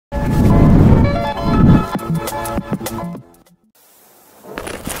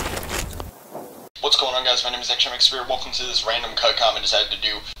guys, my name is XMXpear. Welcome to this random cut com I decided to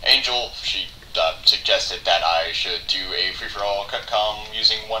do. Angel, she suggested that I should do a free-for-all cut com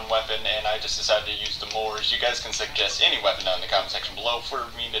using one weapon, and I just decided to use the Moors. You guys can suggest any weapon down in the comment section below for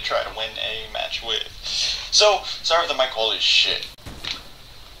me to try to win a match with. So, sorry if the mic quality is shit.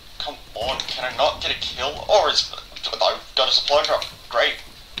 Come on, can I not get a kill? Or I've got a supply drop. Great.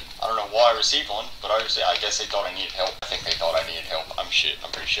 I don't know why I received one, but I guess they thought I needed help. I think they thought I needed help. I'm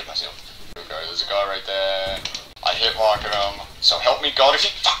pretty shit myself. Here we go, there's a guy right there. I hit mark at him. So help me God if he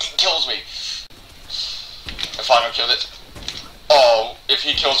fucking kills me. If I don't kill it. Oh, if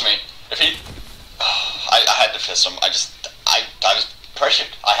he kills me. If he... I had to fist him. I was pressured.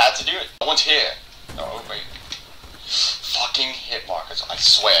 I had to do it. No one's here. Oh, wait. Fucking hit markers, I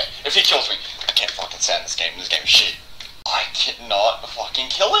swear. If he kills me, I can't fucking stand this game. This game is shit. I cannot fucking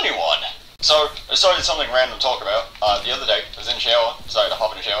kill anyone. So, I started something random to talk about. The other day, I was in the shower. Sorry, to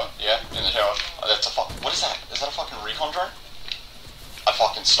hop in the shower. Yeah, in the shower. That's a what is that? Is that a fucking recon drone? I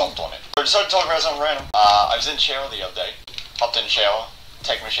fucking stomped on it. So I decided to talk about something random. I was in the shower the other day. Hopped in the shower.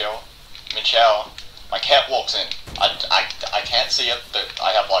 Taking my shower. I'm in the shower. My cat walks in. I can't see it, but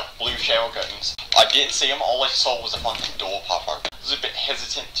I have like blue shower curtains. I didn't see him. All I saw was a fucking door pop open. I was a bit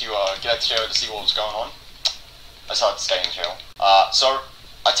hesitant to get out the shower to see what was going on. I decided to stay in the shower. So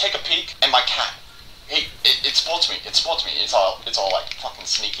I take a peek, and my cat, it spots me. It spots me. It's all like fucking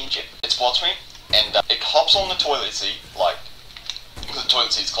sneaky and shit. It spots me, and it hops on the toilet seat, like the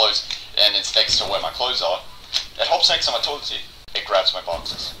toilet seat's closed, and it's next to where my clothes are. It hops next to my toilet seat. It grabs my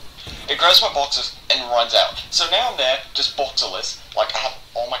boxes. It grabs my boxes and runs out. So now I'm there, just boxerless. Like I have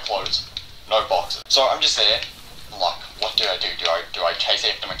all my clothes, no boxes. So I'm just there. I'm like, what do I do? Do I chase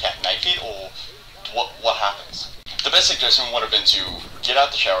after my cat naked, or what happens? The best suggestion would have been to get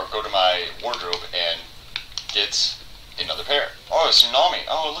out the shower, go to my wardrobe, and get another pair. Oh, a tsunami.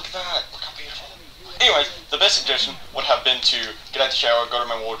 Oh, look at that. Look how beautiful. Anyways, the best suggestion would have been to get out the shower, go to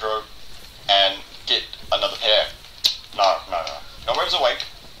my wardrobe, and get another pair. No. Nobody was awake.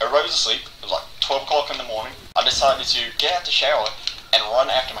 Everybody was asleep. It was like 12 o'clock in the morning. I decided to get out the shower and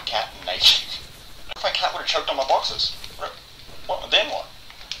run after my cat naked. If my cat would have choked on my boxes. Then what?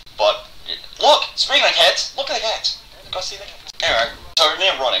 But look, speaking of cats, look at the cats. You guys see the cats? Anyway, so I'm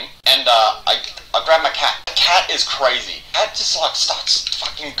there running, and I grab my cat. The cat is crazy. The cat just like starts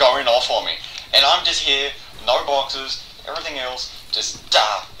fucking going off on me, and I'm just here, no boxes, everything else, just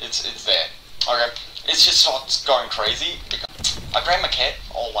it's there. Okay, it's just starts going crazy. Because I grab my cat,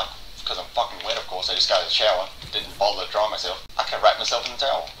 all like, because I'm fucking wet, of course. I just got out of the shower, didn't bother to dry myself. I could wrap myself in the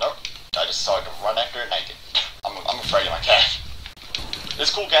towel. Nope. I just decided to run after it naked. I'm afraid of my cat. This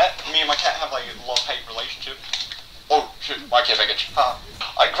cool cat, me and my cat have like a love-hate relationship. Oh shit, my cat package.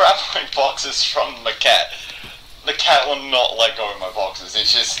 I grab my boxes from the cat. The cat will not let go of my boxes.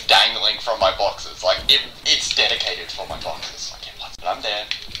 It's just dangling from my boxes. Like it's dedicated for my boxes. I can't watch it. And I'm there,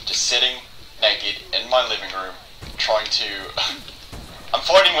 just sitting naked in my living room, trying to. I'm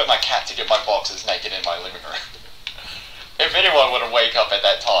fighting with my cat to get my boxes naked in my living room. If anyone would have wake up at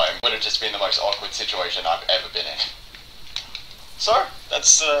that time, it would have just been the most awkward situation I've ever been in. So,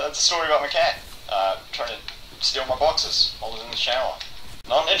 that's a story about my cat, trying to steal my boxes while I was in the shower.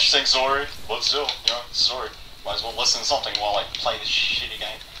 Not an interesting story, but still, you know, it's a story. Might as well listen to something while I play this shitty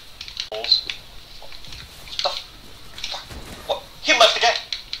game. What the fuck? What? He left again!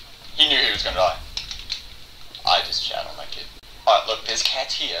 He knew he was gonna die. I just shat on that kid. Alright, look, there's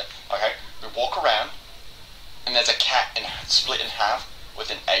cats here, okay? We walk around, and there's a cat split in half with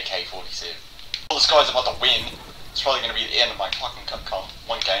an AK-47. Well, this guy's about to win. It's probably going to be the end of my fucking cut com.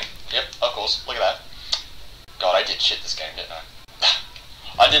 One game. Yep, of course. Look at that. God, I did shit this game, didn't I?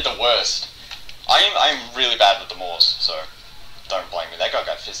 I did the worst. I'm really bad with the Moors, so don't blame me. That guy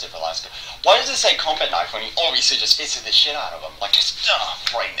got fisted for last go. Why does it say combat knife when he obviously just fisted the shit out of him? Like, just,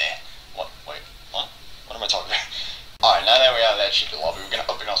 right there. What? Wait, what? What am I talking about? Alright, now that we're out of that shitty lobby, we're going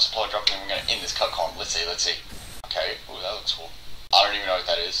to open our supply drop and then we're going to end this cut com. Let's see. Okay, ooh, that looks cool. I don't even know what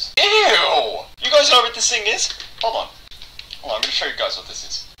that is. Ew! You guys know what this thing is? Hold on, I'm gonna show you guys what this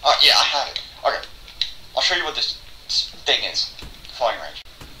is. Oh, yeah, I have it. Okay, I'll show you what this thing is. Firing range.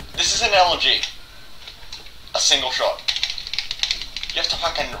 This is an LMG. A single shot. You have to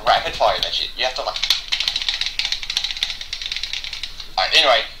fucking rapid fire that shit. You have to like... Alright,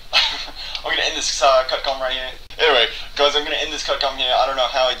 anyway. I'm gonna end this cut com right here. Anyway, guys, I'm gonna end this cut com here. I don't know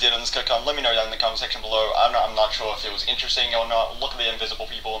how I did on this cut com. Let me know down in the comment section below. I'm not sure if it was interesting or not. Look at the invisible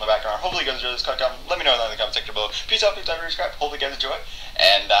people in the background. Hopefully you guys enjoy this cut com. Let me know down in the comment section below. Peace out, subscribe. Hopefully you guys enjoy.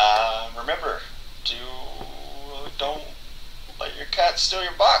 And remember to don't let your cat steal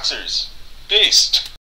your boxers. Peace.